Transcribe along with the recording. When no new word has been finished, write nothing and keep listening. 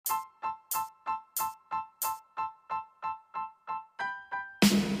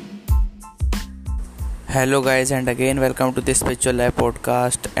Hello guys, and again welcome to this Spiritual Life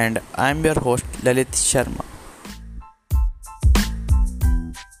podcast, and I'm your host Lalit Sharma.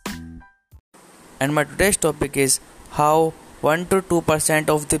 And my today's topic is how 1 to 2%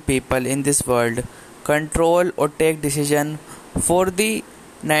 of the people in this world control or take decision for the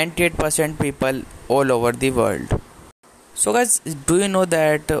 98% people all over the world. So guys, do you know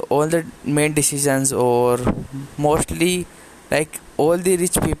that all the main decisions or mostly like all the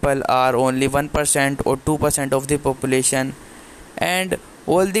rich people are only 1% or 2% of the population, and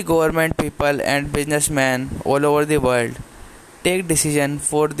all the government people and businessmen all over the world take decision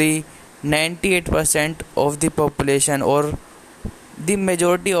for the 98% of the population or the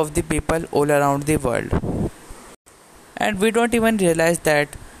majority of the people all around the world. And we don't even realize that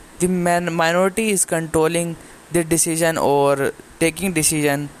the minority is controlling the decision or taking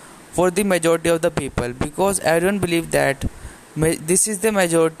decision for the majority of the people, because everyone believe that this is the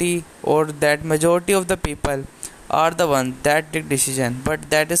majority or that majority of the people are the ones that take decision, but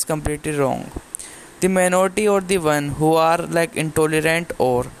that is completely wrong. The minority or the one who are like intolerant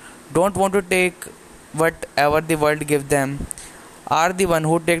or don't want to take whatever the world give them are the one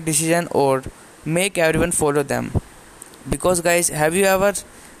who take decision or make everyone follow them. Because guys, have you ever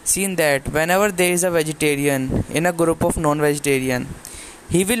seen that whenever there is a vegetarian in a group of non-vegetarian,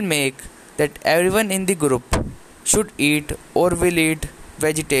 he will make that everyone in the group should eat or will eat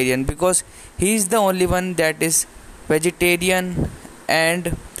vegetarian, because he is the only one that is vegetarian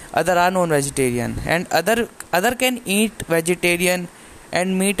and other are non-vegetarian, and other can eat vegetarian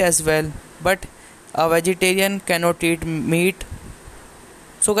and meat as well, but a vegetarian cannot eat meat.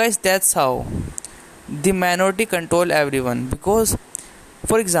 So guys, that's how the minority control everyone, because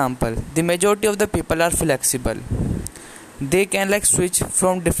for example, the majority of the people are flexible. They can like switch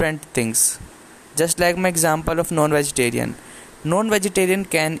from different things. Just like my example of non-vegetarian. Non-vegetarian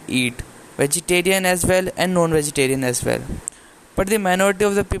can eat vegetarian as well and non-vegetarian as well. But the minority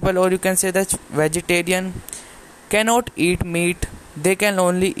of the people, or you can say that vegetarian, cannot eat meat. They can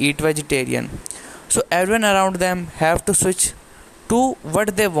only eat vegetarian. So everyone around them have to switch to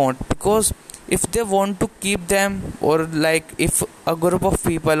what they want, because if they want to keep them, or like if a group of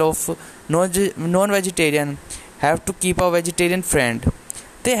people of non-vegetarian have to keep a vegetarian friend,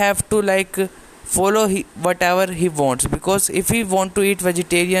 they have to like follow whatever he wants, because if he want to eat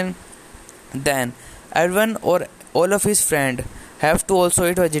vegetarian, then everyone or all of his friend have to also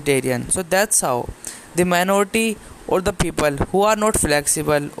eat vegetarian. So that's how the minority or the people who are not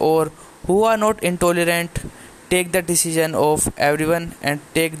flexible or who are not intolerant take the decision of everyone and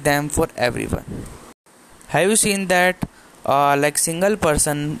take them for everyone. Have you seen that like single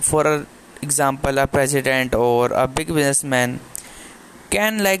person, for example a president or a big businessman,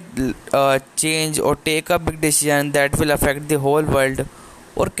 can like change or take a big decision that will affect the whole world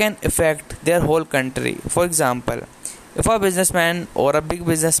or can affect their whole country? For example, if a businessman or a big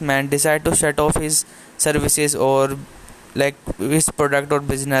businessman decide to shut off his services or like his product or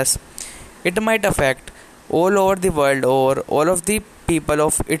business, it might affect all over the world or all of the people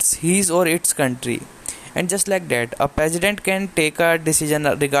of his or its country. And just like that, a president can take a decision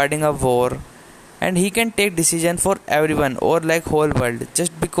regarding a war, and he can take decision for everyone or like whole world.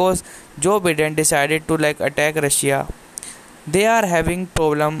 Just because Joe Biden decided to like attack Russia, they are having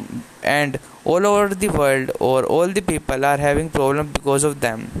problem, and all over the world or all the people are having problem because of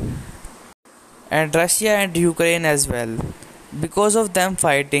them. And Russia and Ukraine as well, because of them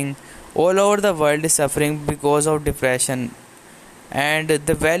fighting, all over the world is suffering because of depression, and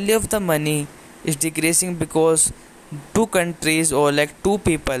the value of the money is decreasing because two countries or like two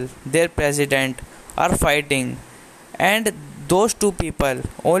people, their president, are fighting, and those two people,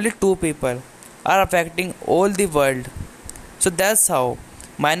 only two people, are affecting all the world. So that's how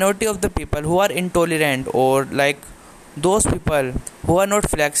minority of the people who are intolerant or like those people who are not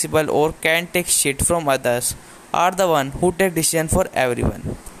flexible or can take shit from others are the one who take decision for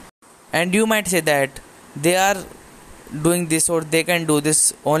everyone. And you might say that they are doing this or they can do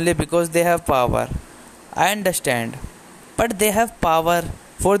this only because they have power. I understand, but they have power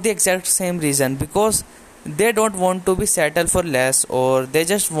for the exact same reason, because they don't want to be settled for less, or they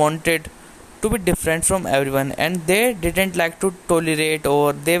just wanted to be different from everyone, and they didn't like to tolerate,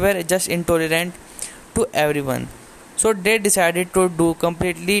 or they were just intolerant to everyone. So they decided to do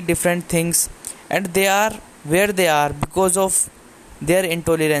completely different things, and they are where they are because of their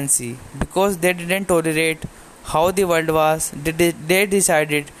intolerance, because they didn't tolerate how the world was. They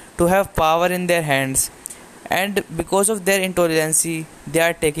decided to have power in their hands, and because of their intolerance they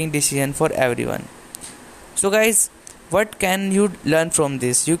are taking decision for everyone. So guys, what can you learn from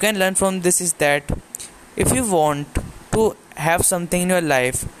this? You can learn from this is that if you want to have something in your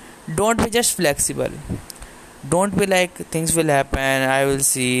life, Don't be just flexible. Don't be like things will happen, I will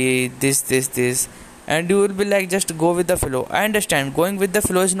see this, and you will be like just go with the flow. I understand going with the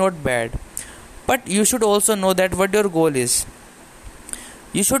flow is not bad, but you should also know that what your goal is.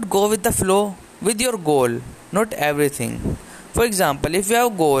 You should go with the flow with your goal, not everything. For example, if you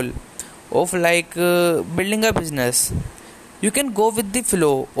have a goal of like building a business, you can go with the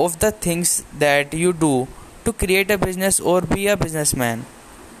flow of the things that you do to create a business or be a businessman.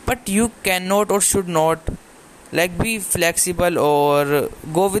 But you cannot or should not like be flexible or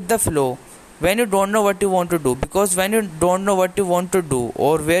go with the flow when you don't know what you want to do, because when you don't know what you want to do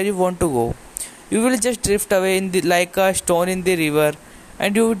or where you want to go, you will just drift away in the like a stone in the river,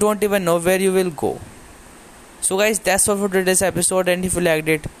 and you don't even know where you will go. So guys, that's all for today's episode, and if you liked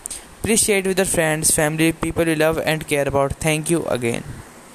it, please share it with your friends, family, people you love and care about. Thank you again.